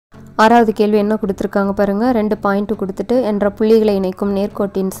ஆறாவது கேள்வி என்ன கொடுத்துருக்காங்க பாருங்கள். 2 பாயிண்ட் கொடுத்துட்டு என்ற புள்ளிகளை இணைக்கும்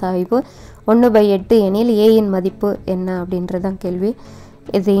நேர்கோட்டின் சாய்வு 1/8 எனில் ஏயின் மதிப்பு என்ன அப்படின்றதான் கேள்வி.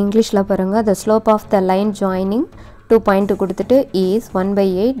 இது இங்கிலீஷில் பாருங்கள். the slope of the line joining 2 point கொடுத்துட்டு is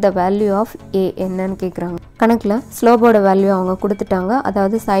 1/8 the value of a என்னன்னு கேட்குறாங்க. கணக்கில் ஸ்லோப்போட வேல்யூ அவங்க கொடுத்துட்டாங்க,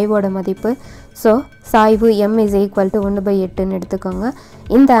 அதாவது சாய்வோட மதிப்பு. ஸோ சாய்வு m is equal to 1/8ன்னு எடுத்துக்கோங்க.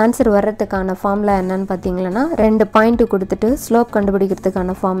 இந்த ஆன்சர் வர்றதுக்கான ஃபார்முலா என்னன்னு பார்த்தீங்கன்னா 2 பாயிண்ட் கொடுத்துட்டு slope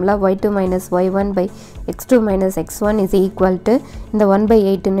கண்டுபிடிக்கிறதுக்கான formula y2 minus y1 by x2 minus x1 is equal to இந்த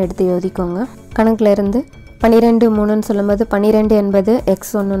 1/8ன்னு எடுத்து எழுதிக்கோங்க. கணக்கில் இருந்து 12 3ன்னு சொல்லும்போது 12 என்பது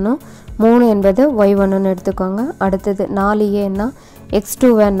x1னும் 3 என்பது y1ன்னு எடுத்துக்கோங்க. அடுத்தது 4a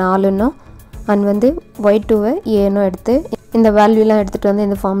x2வை 4ன்னும் அண்ட் வந்து y2வை ஏன்னு எடுத்து இந்த வேல்யூலாம் எடுத்துகிட்டு வந்து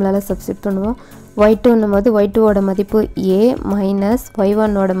இந்த ஃபார்முலாவில் சப்ஸ்டிட் பண்ணுவோம். y2ன்னும் போது y2ஓட மதிப்பு a மைனஸ்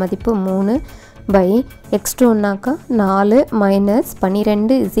y1ஓட மதிப்பு 3 by x2னாக்கா 4 minus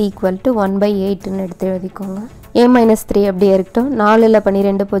 12 is equal to 1/8ன்னு எடுத்து எழுதிக்கோங்க. a minus 3 அப்படியே இருக்கட்டும். 4ல்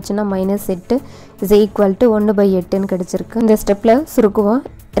 12 போச்சுன்னா -8 இஸ் ஈக்குவல் டு 1/8ன்னு கிடச்சிருக்கு. இந்த ஸ்டெப்பில் சுருக்குவோம்.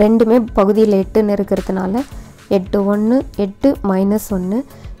 ரெண்டுமே பகுதியில் 8ன்னு இருக்கிறதுனால 8 1 8 -1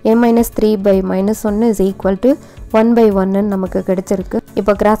 a minus 3 by -1 is equal to 1/1ன்னு நமக்கு கிடைச்சிருக்கு.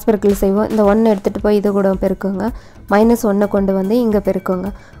 இப்போ கிராஸ் பெருக்கல் செய்வோம். இந்த 1 எடுத்துகிட்டு போய் இது கூட பெருக்குங்க. -1 கொண்டு வந்து இங்கே பெருக்குங்க.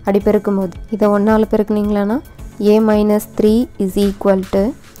 அப்படி பெருக்கும் போது இதை 1ஆல் பெருக்குனீங்களான்னா a minus 3 is equal to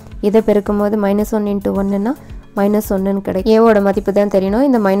இதை பெருக்கும் போது -1 into 1ன்னா -1ன்னு கிடைக்கும். ஏவோட மதிப்பு தான் தெரியணும்.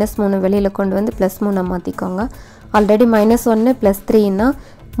 இந்த -3 வெளியில் கொண்டு வந்து +3 மாற்றிக்கோங்க. ஆல்ரெடி -1 + 3ன்னா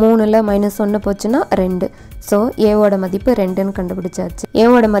 3ல் -1 போச்சுன்னா 2. ஸோ ஏவோட மதிப்பு 2ன்னு கண்டுபிடிச்சாச்சு.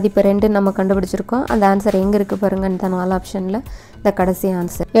 ஏவோட மதிப்பு 2 நம்ம கண்டுபிடிச்சிருக்கோம். அந்த ஆன்சர் எங்கே இருக்குது பாருங்கள். இந்த 4 ஆப்ஷனில் இந்த கடைசி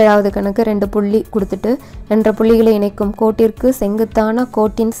ஆன்சர். 7வது கணக்கு 2 புள்ளி கொடுத்துட்டு என்ற புள்ளிகளை இணைக்கும் கோட்டிற்கு செங்குத்தான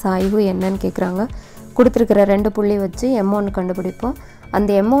கோட்டின் சாய்வு என்னன்னு கேட்குறாங்க. கொடுத்துருக்கிற 2 புள்ளி வச்சு m1 கண்டுபிடிப்போம்.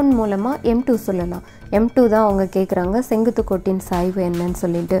 அந்த m1 மூலமாக m2 சொல்லலாம். m2 தான் அவங்க கேட்குறாங்க செங்குத்து கோட்டின் சாய்வு என்னன்னு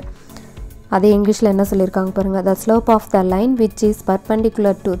சொல்லிட்டு. அதே இங்கிலீஷில் என்ன சொல்லியிருக்காங்க பாருங்கள். the slope of the line which is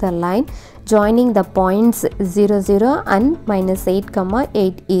perpendicular to the line joining the points 0 0 and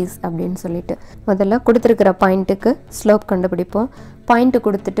 -8, is அப்படின்னு சொல்லிட்டு முதல்ல கொடுத்துருக்கிற பாயிண்ட்டுக்கு ஸ்லோப் கண்டுபிடிப்போம். பாயிண்ட்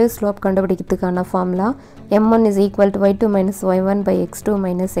கொடுத்துட்டு slope கண்டுபிடிக்கிறதுக்கான formula m1 is equal to y2 minus y1 by x2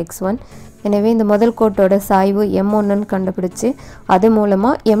 minus x1. எனவே இந்த முதல் கோட்டோட சாய்வு m1ன்னு கண்டுபிடிச்சு அது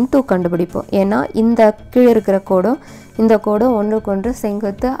மூலமாக m2 கண்டுபிடிப்போம். ஏன்னா இந்த கீழே இருக்கிற கோடும் இந்த கோடும் ஒன்றுக்கொன்று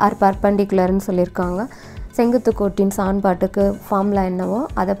செங்குத்து ஆர் பர்பெண்டிகுலர்னு சொல்லியிருக்காங்க. செங்குத்து கோட்டின் சான்பாட்டுக்கு ஃபார்முலா என்னவோ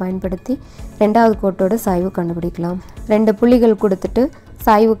அதை பயன்படுத்தி 2வது கோட்டோட சாய்வு கண்டுபிடிக்கலாம். 2 புள்ளிகள் கொடுத்துட்டு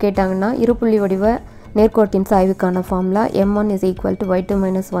சாய்வு கேட்டாங்கன்னா இருப்புள்ளி வடிவ நேர்கோட்டின் சாய்வுக்கான formula m1 is equal to y2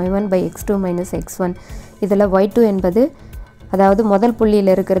 minus y1 by x2 minus x1. இதில் y2 என்பது அதாவது முதல்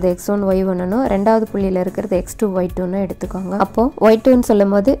புள்ளியில் இருக்கிறது x1 y1ன்னு 2வது புள்ளியில் இருக்கிறது x2 y2ன்னு எடுத்துக்கோங்க. அப்போது y2ன்னு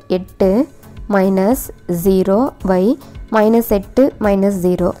சொல்லும் போது 8 minus 0 by -8 minus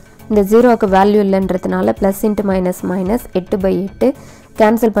 0. இந்த 0க்கு value இல்லைன்றதுனால plus into minus 8/8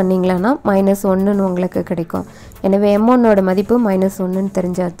 cancel பண்ணிங்களான்னா -1ன்னு உங்களுக்கு கிடைக்கும். எனவே m1ஓட மதிப்பு -1ன்னு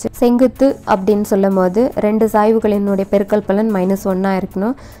தெரிஞ்சாச்சு. செங்குத்து அப்படின்னு சொல்லும் போது 2 சாய்வுகளினுடைய பெருக்கல் பலன் -1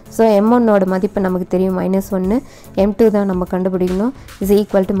 இருக்கணும். ஸோ m1ஓட மதிப்பு நமக்கு தெரியும் -1. m2 தான் நம்ம கண்டுபிடிக்கணும். இஸ்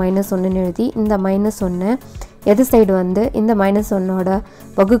ஈக்குவல் டு -1ன்னு எழுதி இந்த -1 எது சைடு வந்து இந்த -1ஓட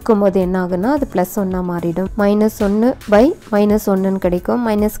வகுக்கும் போது என்ன ஆகுன்னா அது +1 மாறிடும். -1 by -1ன்னு கிடைக்கும்.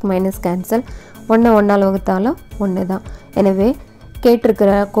 மைனஸ்க்கு மைனஸ் கேன்சல். 1ஆல் வகுத்தாலும் 1 தான். எனவே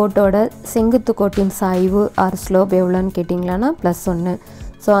கேட்டிருக்கிற கோட்டோட செங்குத்து கோட்டின் சாய்வு ஆர் ஸ்லோப் எவ்வளோன்னு கேட்டிங்களான்னா +1.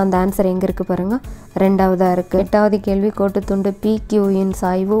 ஸோ அந்த ஆன்சர் எங்கே இருக்குது பாருங்கள், 2வதாக இருக்குது. 8வது கேள்வி கோட்டு துண்டு PQயின்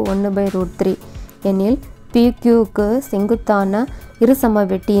சாய்வு 1/√3 எனில் PQக்கு செங்குத்தான இருசம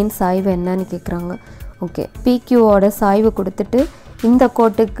வெட்டியின் சாய்வு என்னன்னு கேட்குறாங்க. ஓகே, PQவோட சாய்வு கொடுத்துட்டு இந்த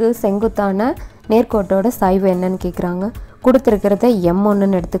கோட்டுக்கு செங்குத்தான நேர்கோட்டோட சாய்வு என்னன்னு கேட்குறாங்க. கொடுத்துருக்கிறத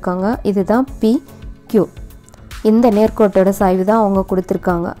m1ன்னு எடுத்துக்கோங்க. இதுதான் PQ. இந்த நேர்கோட்டோட சாய்வு தான் அவங்க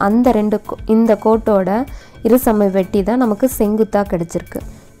கொடுத்துருக்காங்க. அந்த இந்த கோட்டோட இருசம வெட்டி தான் நமக்கு செங்குத்தாக கிடச்சிருக்கு.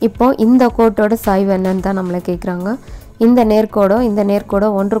 இப்போது இந்த கோட்டோட சாய்வு என்னன்னு தான் நம்மளை கேட்குறாங்க. இந்த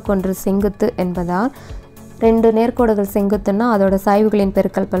நேர்கோடம் ஒன்றுக்கொன்று செங்குத்து என்பதால் 2 நேர்கோடுகள் செங்குத்துன்னா அதோட சாய்வுகளின்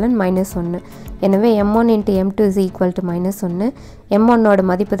பெருக்கல் பலன் -1. எனவே m1 into m2 is equal to -1. m1ஓட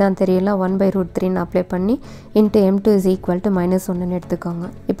மதிப்பு தான் தெரியல 1/√3ன்னு அப்ளை பண்ணி into m2 is equal to -1ன்னு எடுத்துக்கோங்க.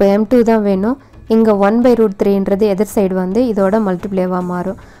 இப்போ m2 தான் வேணும். இங்கே 1/√3ன்றது எதிர் சைடு வந்து இதோட மல்டிப்ளேவாக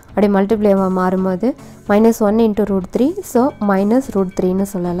மாறும். அப்படி மல்டிப்ளேவாக மாறும்போது -1 into √3, ஸோ -√3ன்னு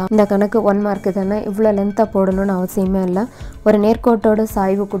சொல்லலாம். இந்த கணக்கு 1 மார்க்கு தானே, இவ்வளோ லென்த்தாக போடணும்னு அவசியமே இல்லை. ஒரு நேர்கோட்டோட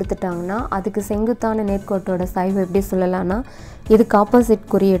சாய்வு கொடுத்துட்டாங்கன்னா அதுக்கு செங்குத்தான நேர்கோட்டோட சாய்வு எப்படி சொல்லலாம்னா இதுக்கு ஆப்போசிட்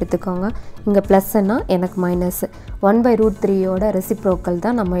குறி எடுத்துக்கோங்க. இங்கே ப்ளஸ்ன்னா எனக்கு மைனஸ். 1/√3யோட ரெசிப்ரோக்கல்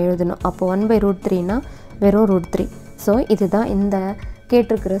தான் நம்ம எழுதணும். அப்போ 1/√3னா வெறும் √3. ஸோ இதுதான் இந்த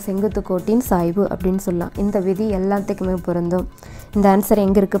கேட்டிருக்கிற செங்குத்து கோட்டின் சாய்வு அப்படின்னு சொல்லலாம். இந்த விதி எல்லாத்துக்குமே பொருந்தும். இந்த ஆன்சர்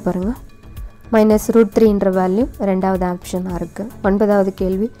எங்கே இருக்குது பாருங்கள். -√3ன்ற வேல்யூ ரெண்டாவது ஆப்ஷனாக இருக்குது. 9வது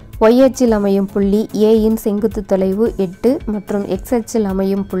கேள்வி, y அச்சில் அமையும் புள்ளி ஏயின் செங்குத்து தொலைவு 8 மற்றும் x அச்சில்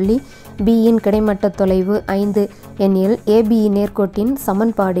அமையும் புள்ளி பியின் கிடைமட்ட தொலைவு 5 எனில் ஏபி நேர்கோட்டின்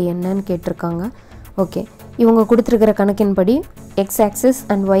சமன்பாடு என்னன்னு கேட்டிருக்காங்க. ஓகே, இவங்க கொடுத்துருக்கிற கணக்கின்படி x axis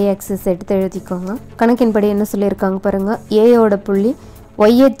and y axis எடுத்து எழுதிக்கோங்க. கணக்கின்படி என்ன சொல்லியிருக்காங்க பாருங்கள். ஏயோட புள்ளி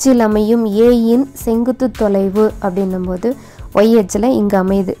y அச்சில் அமையும் ஏயின் செங்குத்து தொலைவு அப்படின்னும் போது y அச்சில் இங்கே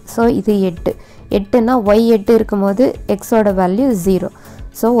அமையுது. ஸோ இது 8னா y 8 இருக்கும்போது எக்ஸோட வேல்யூ 0.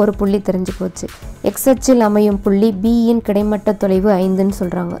 ஸோ ஒரு புள்ளி தெரிஞ்சு போச்சு. எக்ஸ் அச்சில் அமையும் புள்ளி பியின் கிடைமட்ட தொலைவு 5ன்னு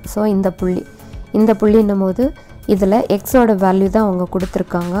சொல்கிறாங்க. ஸோ இந்த புள்ளின்னும் போது இதில் எக்ஸோட வேல்யூ தான் அவங்க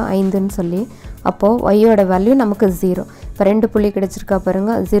கொடுத்துருக்காங்க 5ன்னு சொல்லி. அப்போது ஒய்யோட வேல்யூ நமக்கு 0. இப்போ 2 புள்ளி கிடச்சிருக்கா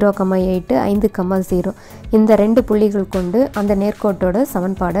பாருங்கள். 0,8 5,0. இந்த 2 புள்ளிகள் கொண்டு அந்த நேர்கோட்டோட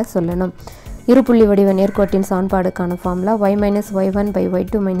சமன்பாடை சொல்லணும். இருப்புள்ளி வடிவ நேர்கோட்டின் சமன்பாடுக்கான formula y - y1 /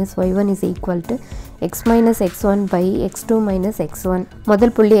 y2 - y1 = x - x1 / x2 - x1.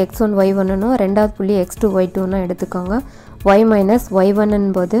 முதல் புள்ளி x1 y1னும் ரெண்டாவது புள்ளி x2 y2ன்னு எடுத்துக்கோங்க. y - y1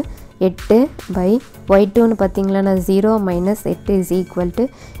 என்பது 8 / y2ன்னு பார்த்தீங்களா 0 - 8 =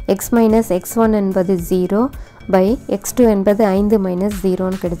 x - x1 என்பது 0 / x2 என்பது 5 -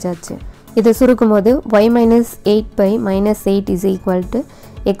 0ன்னு கிடைச்சாச்சு. இதை சுருக்கும் போது y - 8 / -8 =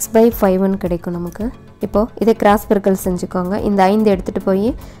 x/5ன்னு கிடைக்கும் நமக்கு. இப்போது இதை கிராஸ் பெருக்கல் செஞ்சுக்கோங்க. இந்த 5 எடுத்துகிட்டு போய்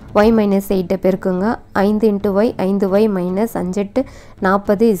y - 8 பெருக்குங்க. 5 × y 5y - 5 × 8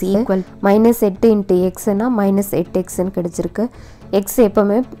 40 -8 × xன்னா -8xன்னு கிடச்சிருக்கு. எக்ஸ்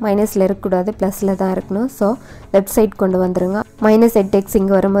எப்போவுமே மைனஸில் இருக்கக்கூடாது, ப்ளஸில் தான் இருக்கணும். ஸோ லெஃப்ட் சைட் கொண்டு வந்துடுங்க. -8x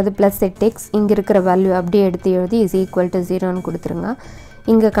இங்கே வரும்போது +8x இங்கே இருக்கிற வேல்யூ அப்படியே எடுத்து எழுதி = 0ன்னு கொடுத்துருங்க.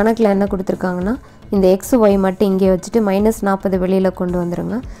 இங்கே கணக்கில் என்ன கொடுத்துருக்காங்கன்னா இந்த எக்ஸ் ஒய் மட்டும் இங்கே வச்சுட்டு -40 வெளியில் கொண்டு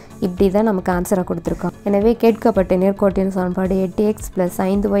வந்துடுங்க. இப்படி தான் நமக்கு ஆன்சரை கொடுத்துருக்கோம். எனவே கேட்கப்பட்ட நேர்கோட்டின் சமன்பாடு 8x +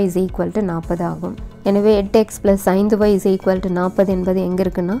 5y = 40 ஆகும். எனவே 8x + 5y = 40 என்பது எங்கே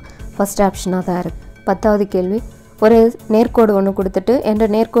இருக்குன்னா ஃபஸ்ட் ஆப்ஷனாக தான் இருக்குது. 10வது கேள்வி, ஒரு நேர்கோடு ஒன்று கொடுத்துட்டு என்ற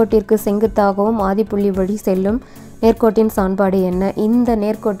நேர்கோட்டிற்கு செங்குத்தாகவும் ஆதிப்புள்ளி வழி செல்லும் நேர்கோட்டின் சமன்பாடு என்ன? இந்த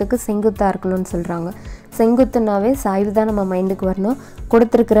நேர்கோட்டுக்கு செங்குத்தாக இருக்கணும்னு சொல்கிறாங்க. செங்குத்துனாவே சாய்வு தான் நம்ம மைண்டுக்கு வரணும்.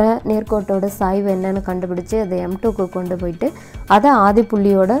 கொடுத்துருக்கிற நேர்கோட்டோட சாய்வு என்னன்னு கண்டுபிடிச்சி அதை M2க்கு கொண்டு போயிட்டு அதை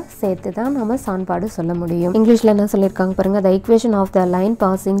ஆதிப்புள்ளியோட சேர்த்து தான் நம்ம சமன்பாடு சொல்ல முடியும். இங்கிலீஷில் என்ன சொல்லியிருக்காங்க பாருங்கள். The equation of the line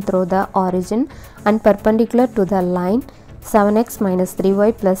passing through the origin and perpendicular to the line 7x - 3y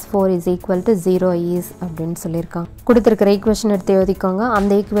 + 4 = 0 is அப்படின்னு சொல்லியிருக்காங்க. கொடுத்துருக்கிற ஈக்குவேஷன் எடுத்து எழுதிக்கோங்க.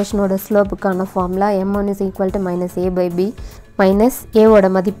 அந்த ஈக்குவேஷனோட ஸ்லோப்புக்கான ஃபார்முலா m1 = -a/b -aவோட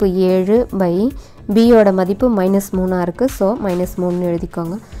மதிப்பு 7 bயோட மதிப்பு -3 இருக்குது. ஸோ -3ன்னு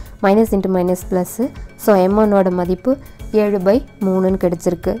எழுதிக்கோங்க. -× ப்ளஸ்ஸு. ஸோ m1ஓட மதிப்பு 7/3ன்னு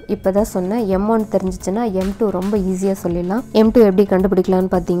கிடச்சிருக்கு. இப்போ தான் சொன்னேன் m1 தெரிஞ்சிச்சுன்னா m2 ரொம்ப ஈஸியாக சொல்லிடலாம். m2 எப்படி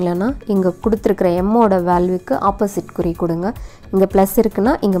கண்டுபிடிக்கலான்னு பார்த்தீங்களான்னா இங்கே கொடுத்துருக்கிற mோட வேல்யூக்கு ஆப்போசிட் குறி கொடுங்க. இங்கே ப்ளஸ்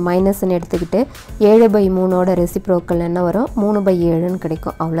இருக்குன்னா இங்கே மைனஸ்ன்னு எடுத்துக்கிட்டு 7/3ஓட ரெசிப்ரோக்கல் என்ன வரும் 3/7ன்னு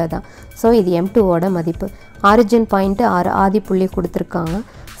கிடைக்கும். அவ்வளோதான். ஸோ இது m2ஓட மதிப்பு. ஆரிஜின் பாயிண்ட்டு 6 ஆதிப்புள்ளி கொடுத்துருக்காங்க.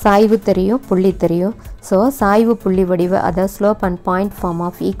 சாய்வு தெரியும், புள்ளி தெரியும். ஸோ சாய்வு புள்ளி வடிவ அதாவது slope and point form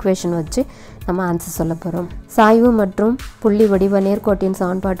of equation வச்சு நம்ம ஆன்சர் சொல்ல போகிறோம். சாய்வு மற்றும் புள்ளி வடிவ நேர்கோட்டின்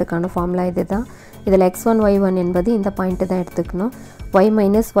சமன்பாட்டுக்கான ஃபார்முலா இது தான். இதில் x1 y1 என்பது இந்த பாயிண்ட்டு தான் எடுத்துக்கணும். y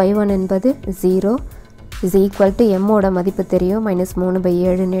 - y1 என்பது 0 = mோட மதிப்பு தெரியும்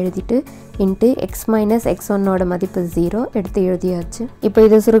 -3/7ன்னு எழுதிட்டு இன்ட்டு x - x1ஓட மதிப்பு 0 எடுத்து எழுதியாச்சு. இப்போ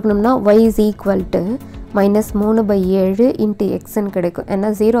இதை சுருக்கணும்னா y = -3/7 × xன்னு கிடைக்கும். ஏன்னா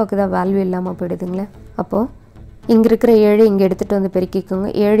 0க்கு தான் வேல்யூ இல்லாமல் போயிடுதுங்களே. அப்போது இங்கே இருக்கிற 7 இங்கே எடுத்துகிட்டு வந்து பெருக்கிக்கோங்க.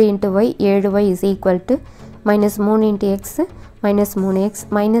 7 × y 7y = -3 × x -3x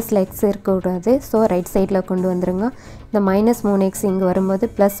மைனஸில் எக்ஸ் இருக்கக்கூடாது. ஸோ ரைட் சைடில் கொண்டு வந்துடுங்க. இந்த -3x இங்கே வரும்போது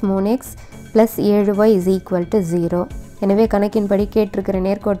 +3x + 7y = 0. எனவே கணக்கின்படி கேட்டிருக்கிற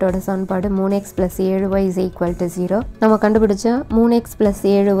நேர்கோட்டோட சமன்பாடு 3x + 7y = 0. நம்ம கண்டுபிடிச்சா 3x +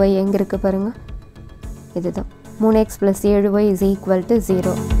 7y எங்கே இருக்குது பாருங்கள். இதுதான் 3x + 7y =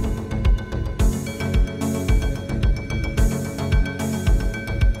 0.